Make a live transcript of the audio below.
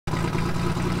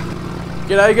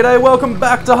G'day, g'day, welcome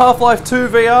back to Half-Life 2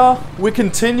 VR. We're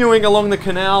continuing along the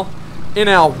canal in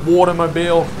our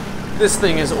watermobile. This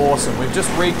thing is awesome. We've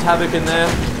just wreaked havoc in there.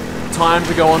 Time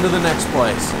to go on to the next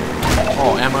place.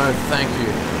 Oh, ammo, thank you.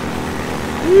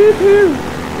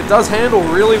 Woohoo! It does handle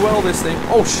really well, this thing.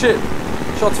 Oh shit!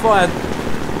 Shots fired.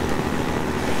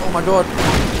 Oh my god.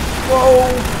 Whoa!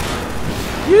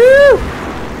 Woo!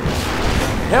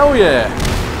 Hell yeah!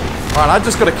 Alright, I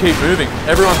just gotta keep moving.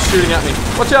 Everyone's shooting at me.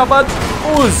 Watch out, bud!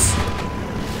 Ooze!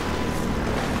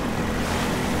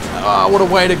 Ah, what a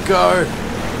way to go.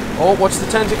 Oh, watch the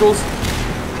tentacles.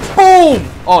 Boom!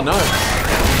 Oh no. I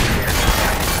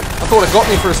thought it got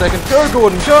me for a second. Go,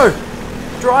 Gordon, go!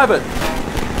 Drive it.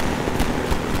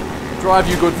 Drive,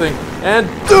 you good thing. And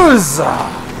dooza!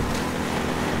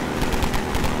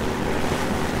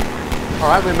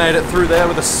 Alright, we made it through there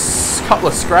with a couple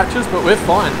of scratches, but we're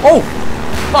fine. Oh!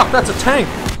 Fuck, that's a tank!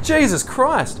 Jesus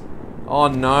Christ! Oh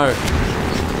no.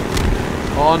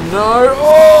 Oh no!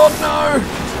 Oh no!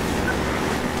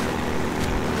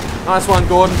 Nice one,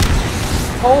 Gordon.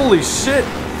 Holy shit!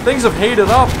 Things have heated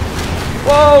up.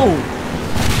 Whoa!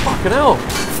 Fucking hell!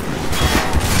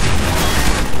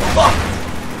 Fuck!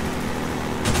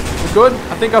 We're good?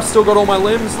 I think I've still got all my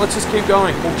limbs. Let's just keep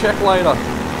going. We'll check later.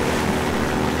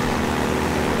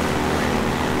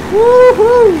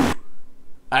 Woohoo!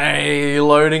 Hey,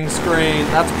 loading screen.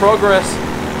 That's progress.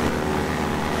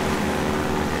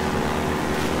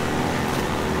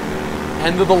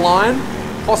 End of the line?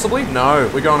 Possibly? No,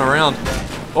 we're going around.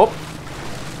 Oh.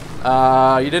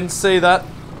 You didn't see that.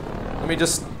 Let me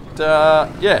just,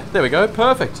 yeah, there we go.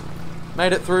 Perfect.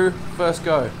 Made it through. First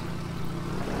go.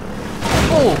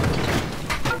 Oh.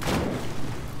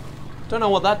 Don't know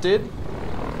what that did.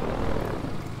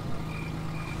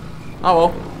 Oh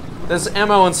well. There's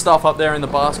ammo and stuff up there in the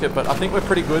basket, but I think we're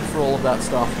pretty good for all of that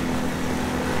stuff.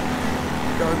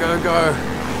 Go, go, go.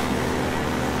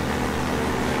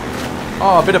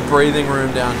 Oh, a bit of breathing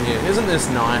room down here. Isn't this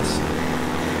nice?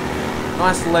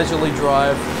 Nice leisurely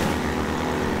drive.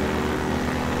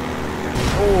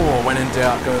 Oh, when in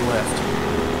doubt, go left.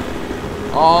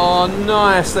 Oh,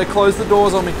 nice. They closed the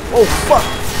doors on me. Oh, fuck.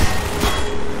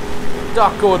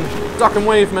 Duck, Gordon. Duck and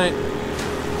weave, mate.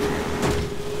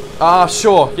 Ah,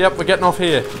 sure. Yep, we're getting off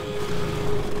here.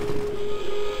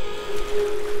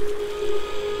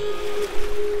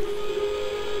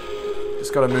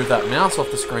 Just gotta move that mouse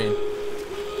off the screen.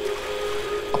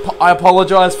 I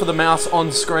apologize for the mouse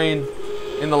on screen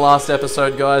in the last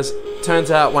episode, guys. Turns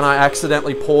out when I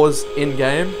accidentally pause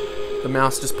in-game, the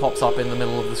mouse just pops up in the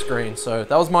middle of the screen. So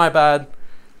that was my bad.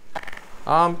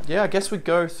 Yeah, I guess we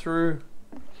go through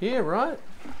here, right?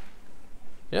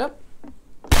 Yep.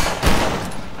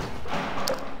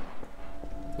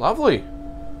 Lovely.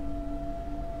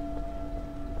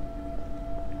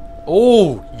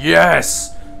 Oh,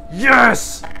 yes!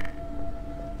 Yes!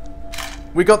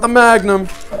 We got the Magnum.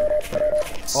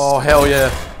 Oh, hell yeah.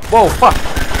 Whoa, fuck.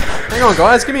 Hang on,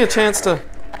 guys. Give me a chance to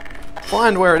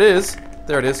find where it is.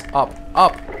 There it is. Up.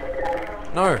 Up.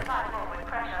 No.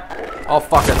 Oh,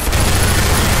 fuck it.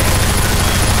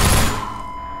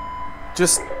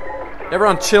 Just...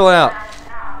 everyone chill out.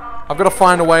 I've got to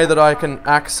find a way that I can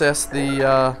access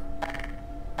the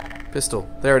pistol.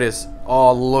 There it is.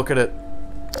 Oh, look at it.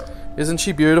 Isn't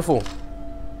she beautiful?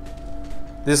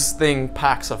 This thing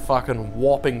packs a fucking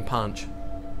whopping punch.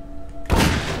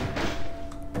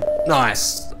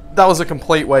 Nice. That was a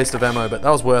complete waste of ammo, but that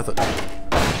was worth it.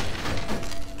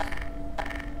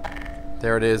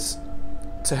 There it is.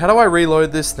 So how do I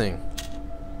reload this thing?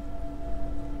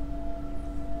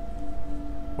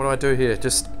 What do I do here?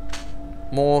 Just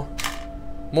more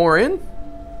in?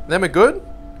 Then we're good?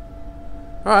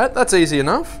 Alright, that's easy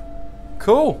enough.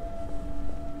 Cool.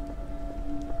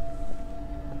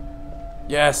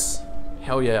 Yes.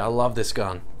 Hell yeah, I love this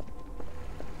gun.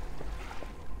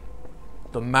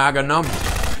 The Magnum.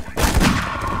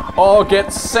 Oh,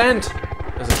 get sent.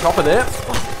 There's a chopper there.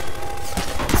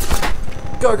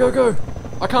 Go, go, go.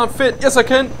 I can't fit. Yes, I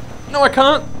can. No, I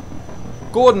can't.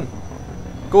 Gordon.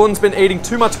 Gordon's been eating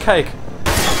too much cake.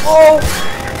 Oh!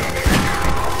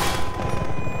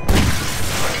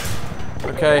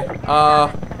 Okay,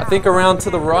 I think around to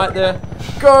the right there.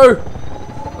 Go!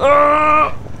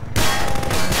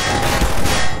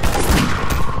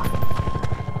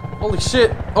 Holy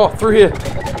shit! Oh, through here.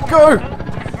 Go!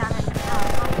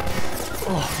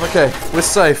 Oh, okay, we're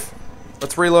safe.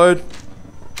 Let's reload.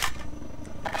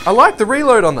 I like the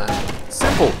reload on that.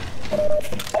 Simple.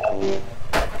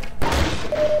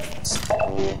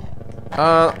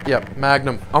 Yep,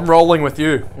 Magnum. I'm rolling with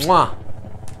you. Mwah.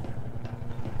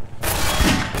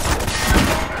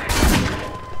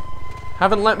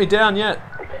 Haven't let me down yet.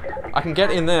 I can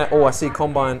get in there. Oh, I see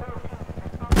Combine.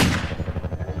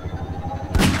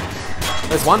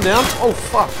 There's one down. Oh,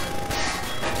 fuck.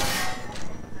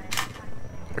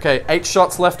 Okay, 8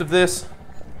 shots left of this.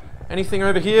 Anything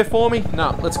over here for me?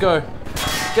 No, let's go.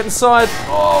 Get inside.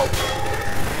 Oh.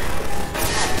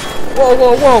 Whoa,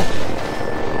 whoa, whoa.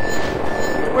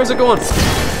 Where's it going?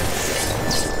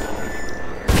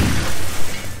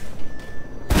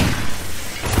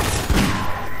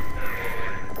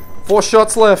 Four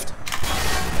shots left.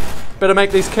 Better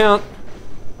make these count.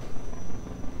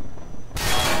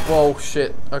 Whoa,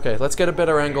 shit. Okay, let's get a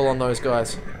better angle on those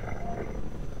guys.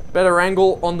 Better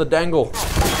angle on the dangle.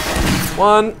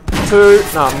 1, 2,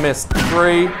 nah, missed.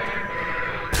 3.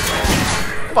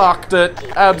 Fucked it.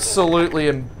 Absolutely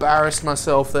embarrassed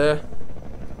myself there.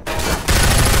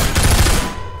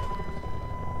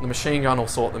 The machine gun will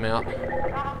sort them out.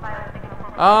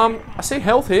 I see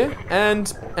health here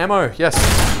and ammo. Yes.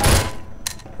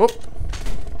 Whoop.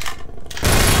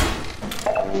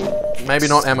 Maybe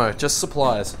not ammo, just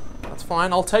supplies. That's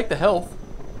fine. I'll take the health.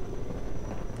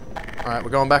 Alright, we're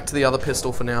going back to the other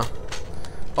pistol for now.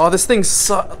 Oh, this thing's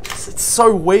it's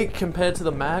so weak compared to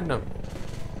the Magnum.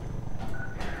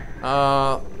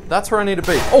 That's where I need to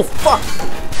be. Oh, fuck!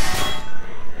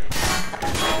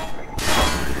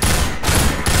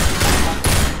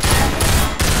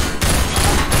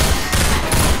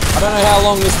 I don't know how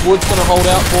long this wood's gonna hold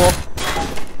out for.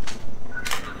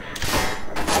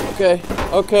 Okay,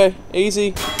 okay,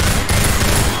 easy.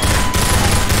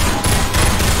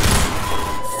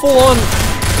 Full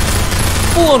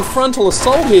on frontal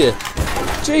assault here.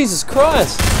 Jesus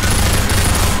Christ.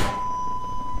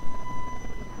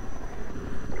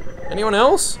 Anyone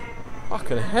else?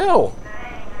 Fucking hell.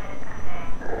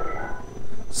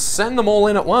 Send them all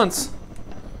in at once.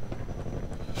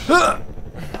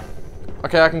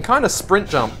 Okay, I can kind of sprint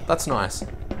jump. That's nice.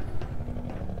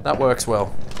 That works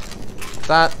well.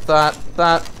 That.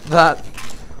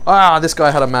 Ah, this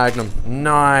guy had a Magnum.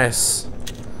 Nice.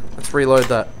 Let's reload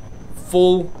that.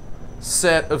 Full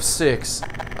set of 6.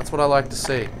 That's what I like to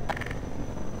see.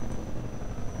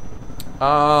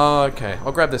 Okay,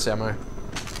 I'll grab this ammo.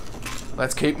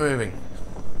 Let's keep moving.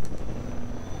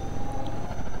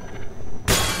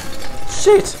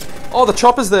 Shit! Oh, the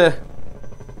chopper's there.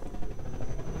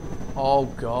 Oh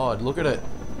god, look at it.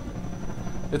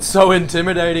 It's so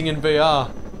intimidating in VR.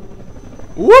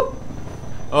 Whoop!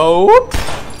 Oh, whoop!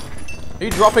 Are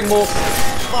you dropping more?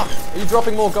 Fuck! Are you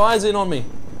dropping more guys in on me?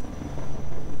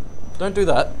 Don't do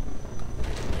that.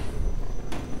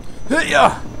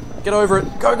 Yeah! Get over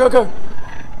it. Go, go, go!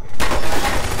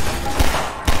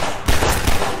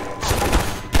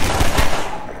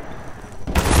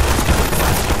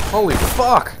 Holy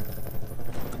fuck!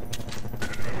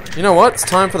 You know what? It's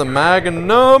time for the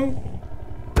Magnum.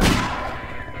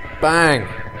 Bang!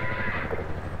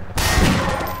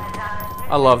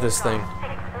 I love this thing.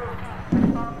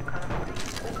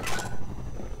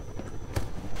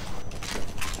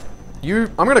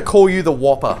 I'm gonna call you the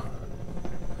Whopper.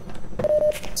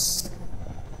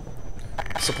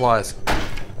 Supplies.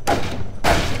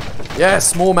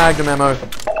 Yes, more Magnum ammo.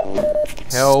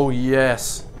 Hell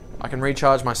yes. I can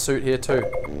recharge my suit here too.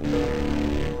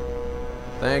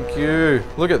 Thank you.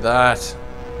 Look at that.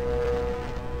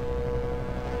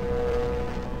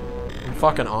 I'm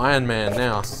fucking Iron Man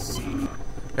now.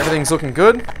 Everything's looking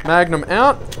good. Magnum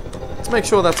out. Let's make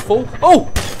sure that's full.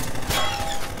 Oh!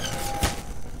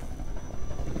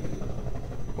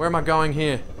 Where am I going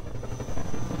here?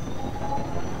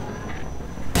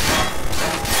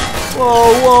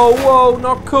 Whoa, whoa, whoa,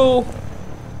 not cool.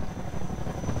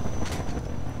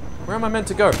 Where am I meant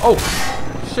to go? Oh,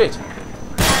 shit.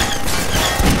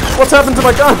 What's happened to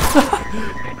my gun?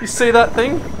 You see that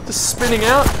thing? Just spinning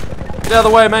out? Get out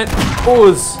of the way, mate.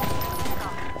 Buzz.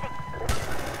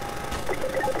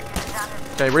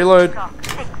 Okay, reload.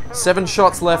 7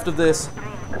 shots left of this.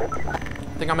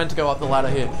 I think I meant to go up the ladder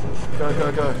here. Go,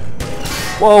 go, go.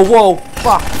 Whoa, whoa,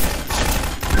 fuck.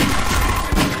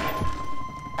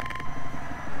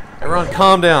 Everyone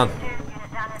calm down.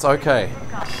 It's okay.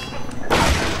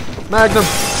 Magnum.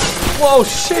 Whoa,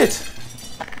 shit.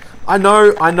 I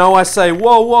know I say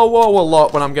whoa, whoa, whoa a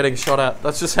lot when I'm getting shot at.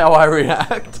 That's just how I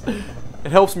react.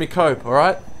 It helps me cope,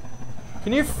 alright?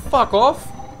 Can you fuck off?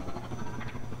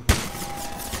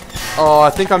 Oh, I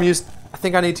think I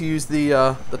need to use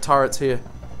the turrets here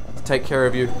to take care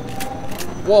of you.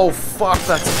 Whoa, fuck,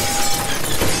 that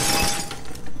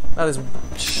is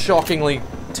shockingly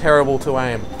terrible to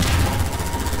aim.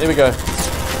 Here we go.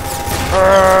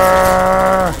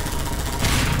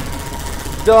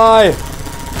 Die!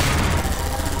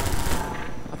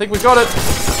 I think we got it.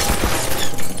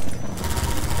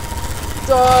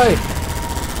 Die!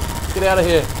 Get out of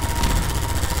here.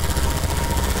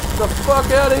 Get the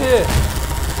fuck out of here.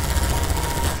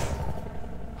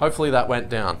 Hopefully that went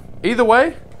down. Either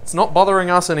way, it's not bothering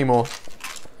us anymore.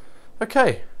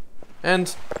 Okay.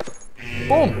 And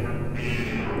boom.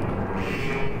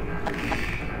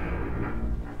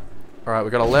 Alright,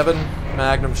 we've got 11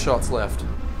 Magnum shots left.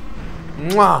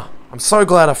 Mwah! I'm so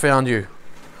glad I found you.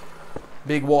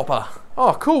 Big whopper.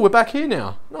 Oh, cool, we're back here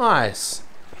now. Nice.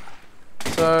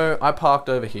 So, I parked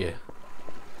over here.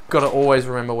 Gotta always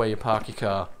remember where you park your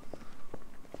car.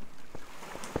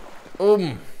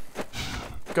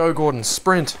 Go, Gordon,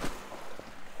 sprint.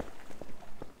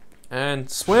 And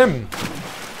swim.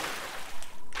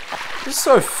 You're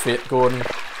so fit, Gordon.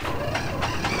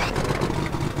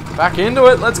 Back into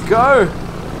it, let's go.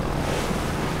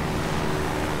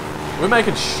 We're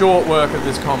making short work of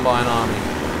this Combine army.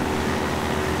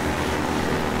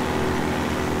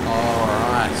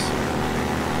 Alright.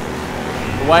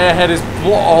 The way ahead is...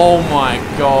 Oh my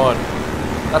god.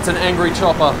 That's an angry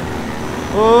chopper.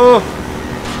 Oh.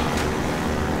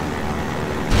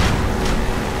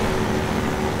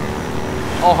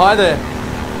 Oh, hi there.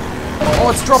 Oh,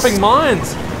 it's dropping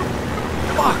mines.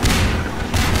 Fuck.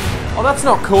 Oh, that's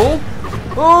not cool.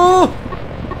 Oh.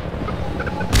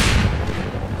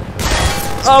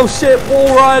 Oh shit,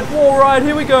 wall ride,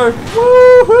 here we go.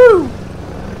 Woohoo!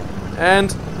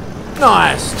 And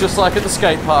nice, just like at the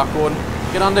skate park, Gordon.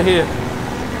 Get under here.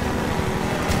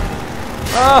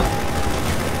 Ah!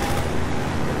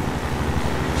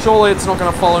 Surely it's not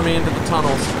going to follow me into the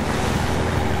tunnels.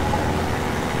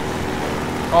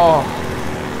 Oh.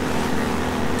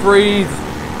 Breathe.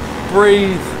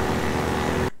 Breathe.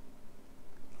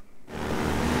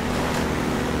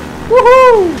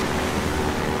 Woohoo!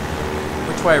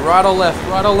 Which way? Right or left?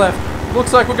 Right or left?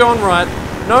 Looks like we're going right.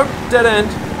 Nope, dead end.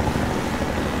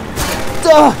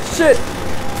 Ah, shit!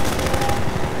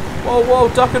 Whoa, whoa,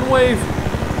 duck and weave.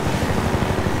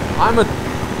 I'm a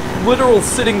literal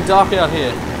sitting duck out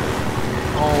here.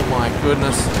 Oh my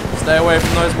goodness. Stay away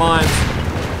from those mines.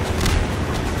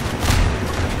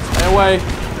 Stay away.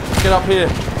 Let's get up here.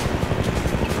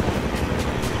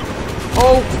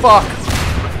 Oh, fuck.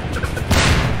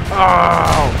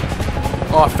 Oh.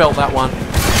 Oh, I felt that one.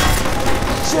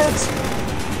 Shit!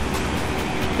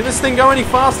 Can this thing go any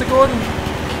faster, Gordon?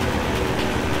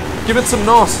 Give it some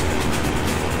nos.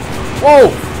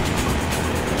 Whoa!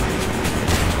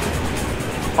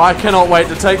 I cannot wait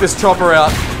to take this chopper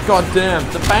out. God damn,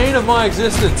 the bane of my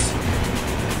existence.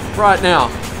 Right now.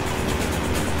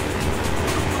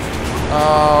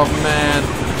 Oh, man.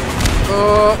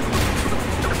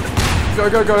 Go,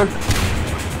 go, go.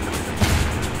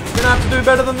 You're gonna have to do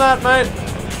better than that, mate.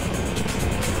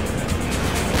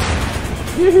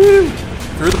 Yoo-hoo!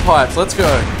 Through the pipes, let's go.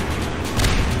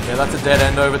 Yeah, that's a dead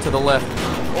end over to the left.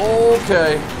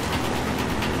 Okay.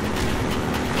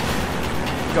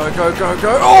 Go, go, go,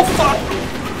 go. Oh, fuck!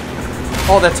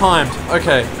 Oh, they're timed.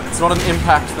 Okay, it's not an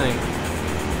impact thing.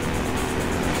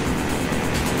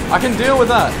 I can deal with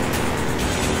that.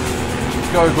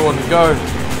 Go, Gordon, go.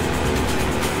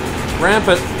 Ramp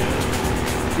it.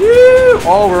 Woo!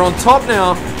 Oh, we're on top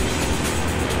now.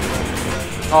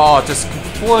 Oh, just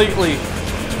completely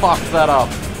fucked that up.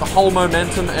 The whole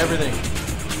momentum, everything.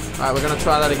 Alright, we're gonna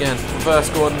try that again. Reverse,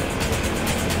 Gordon.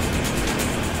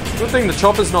 Good thing the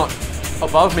chopper's not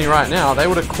above me right now. They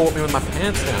would have caught me with my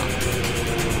pants down.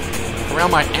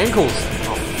 Around my ankles.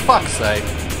 Oh, fuck's sake.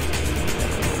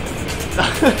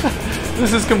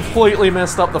 This has completely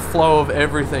messed up the flow of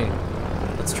everything.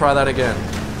 Let's try that again.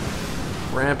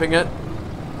 Ramping it.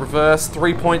 Reverse,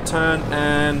 3-point turn,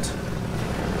 and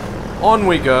on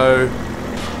we go.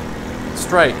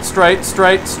 Straight, straight,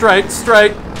 straight, straight,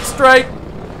 straight, straight.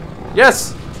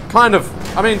 Yes, kind of.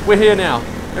 I mean, we're here now.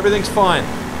 Everything's fine.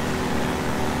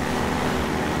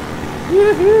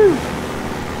 Woohoo!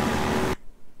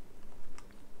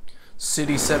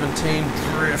 City 17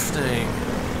 drifting.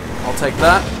 I'll take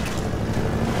that.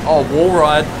 Oh, wall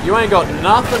ride. You ain't got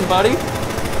nothing, buddy.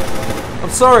 I'm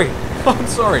sorry. I'm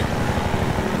sorry.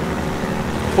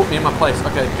 Put me in my place.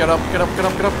 Okay, get up, get up, get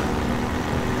up, get up.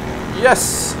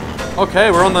 Yes. Okay,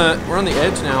 we're on the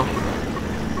edge now.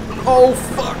 Oh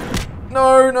fuck.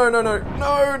 No, no, no, no.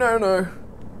 No, no, no.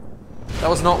 That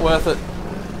was not worth it.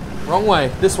 Wrong way.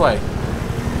 This way.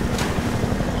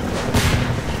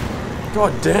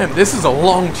 God damn, this is a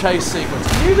long chase sequence.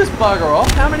 Can you just bugger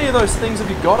off? How many of those things have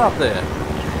you got up there?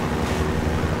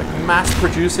 Like mass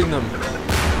producing them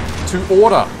to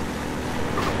order.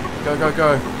 Go, go,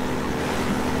 go.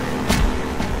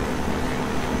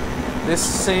 This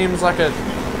seems like a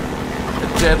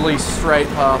deadly straight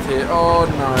path here. Oh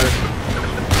no.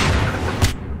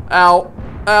 Ow.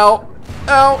 Ow.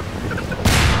 Ow.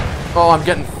 Oh, I'm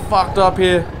getting fucked up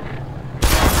here.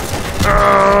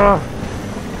 I'm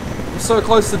so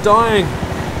close to dying.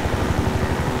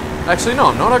 Actually, no,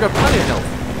 I'm not. I got plenty of health.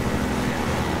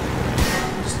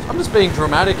 I'm just being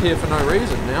dramatic here for no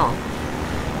reason now.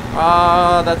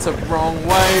 That's a wrong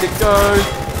way to go.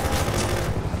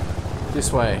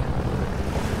 This way.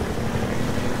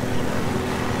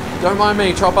 Don't mind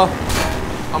me, Chopper.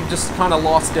 I'm just kind of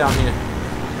lost down here.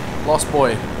 Lost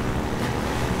boy.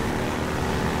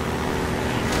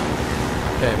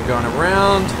 Okay, we're going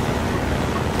around.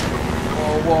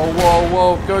 Whoa, whoa, whoa,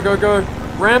 whoa. Go, go, go.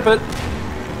 Ramp it.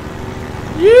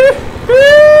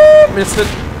 Yeah. Missed it.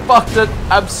 Fucked it.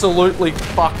 Absolutely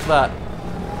fucked that.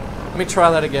 Let me try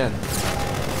that again.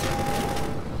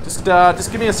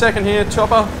 Just give me a second here,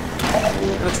 Chopper.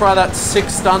 I'm gonna try that sick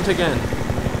stunt again.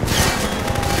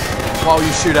 While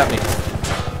you shoot at me.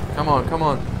 Come on, come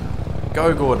on.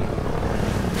 Go, Gordon.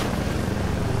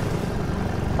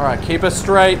 Alright, keep her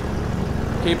straight.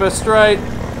 Keep her straight.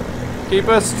 Keep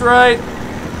her straight.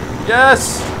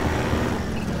 Yes!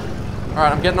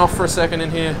 Alright, I'm getting off for a second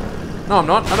in here. No, I'm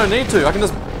not. I don't need to. I can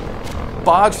just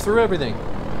barge through everything.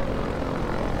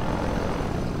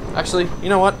 Actually, you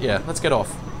know what? Yeah, let's get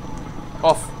off.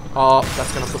 Off. Oh,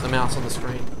 that's going to put the mouse on the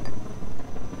screen.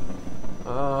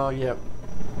 Oh, yep.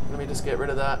 Let me just get rid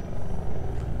of that.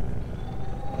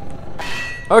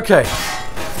 Okay.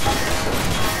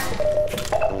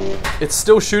 It's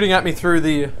still shooting at me through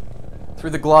the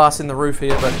glass in the roof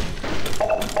here, but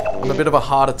I'm a bit of a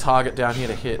harder target down here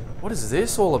to hit. What is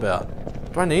this all about?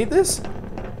 Do I need this?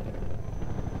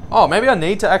 Oh, maybe I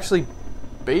need to actually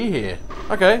be here.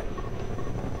 Okay.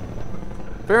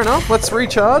 Fair enough. Let's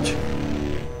recharge.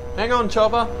 Hang on,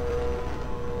 Chopper.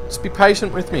 Just be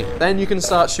patient with me. Then you can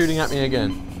start shooting at me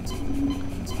again.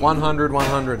 100,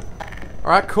 100.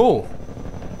 Alright, cool.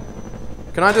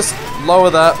 Can I just lower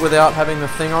that without having the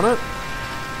thing on it?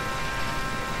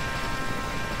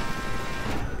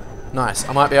 Nice.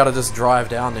 I might be able to just drive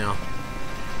down now.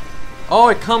 Oh,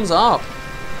 it comes up.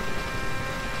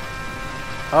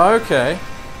 Okay.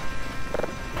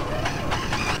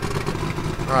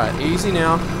 Alright, easy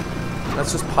now.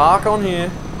 Let's just park on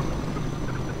here.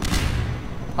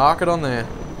 Park it on there.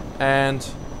 And...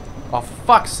 oh, for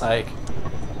fuck's sake.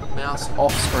 Mouse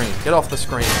off screen. Get off the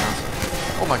screen, mouse.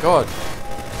 Oh my god.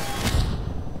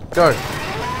 Go.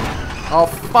 Oh,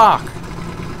 fuck.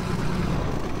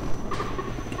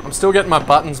 I'm still getting my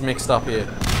buttons mixed up here.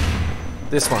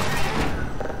 This one.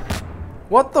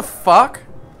 What the fuck?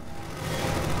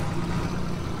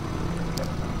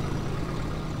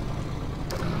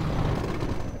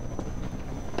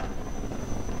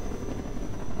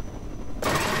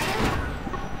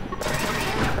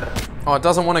 Oh, it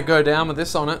doesn't want to go down with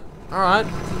this on it. Alright.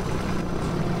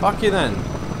 Fuck you then.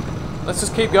 Let's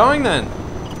just keep going then.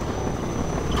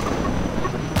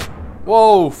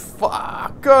 Whoa,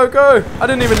 fuck. Go, go. I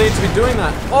didn't even need to be doing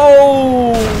that.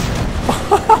 Oh!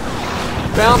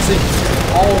 Bouncing.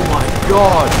 Oh my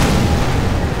god.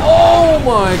 Oh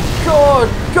my god.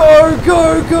 Go,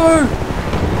 go, go.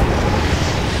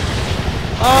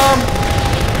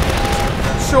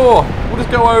 Sure. We'll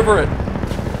just go over it.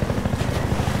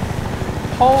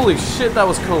 Holy shit, that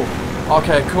was cool.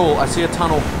 Okay, cool. I see a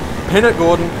tunnel. Pin it,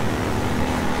 Gordon.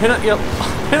 Pin it,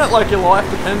 pin it like your life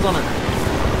depends on it.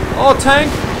 Oh,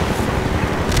 tank!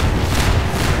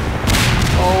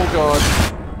 Oh, God.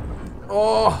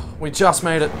 Oh, we just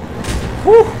made it.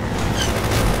 Whew!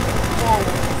 Oh,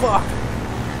 fuck.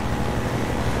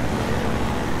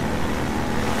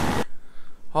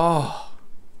 Oh.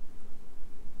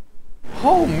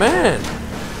 Oh, man.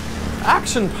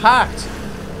 Action-packed.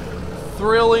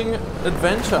 Thrilling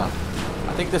adventure.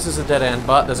 I think this is a dead end,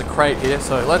 but there's a crate here,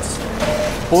 so let's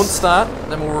bounce that,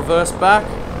 then we'll reverse back.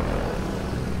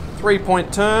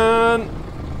 3-point turn.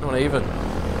 Not even.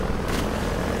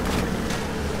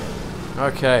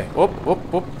 Okay. Whoop, whoop,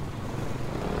 whoop.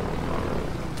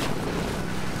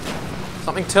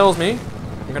 Something tells me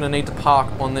I'm gonna need to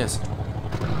park on this.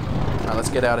 Alright,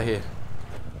 let's get out of here.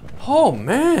 Oh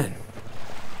man!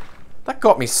 That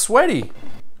got me sweaty.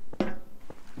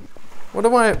 What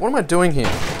am I doing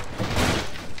here?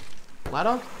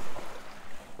 Ladder?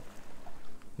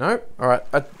 Nope. Alright.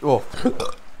 Oh.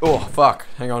 Oh, fuck.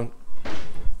 Hang on.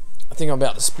 I think I'm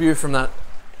about to spew from that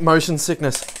motion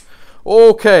sickness.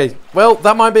 Okay. Well,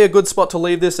 that might be a good spot to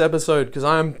leave this episode, because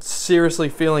I am seriously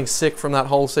feeling sick from that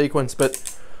whole sequence,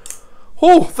 but...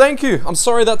 oh, thank you. I'm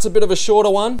sorry that's a bit of a shorter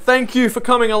one. Thank you for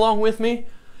coming along with me.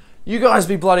 You guys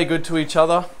be bloody good to each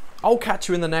other. I'll catch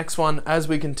you in the next one as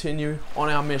we continue on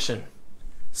our mission.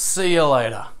 See you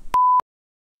later.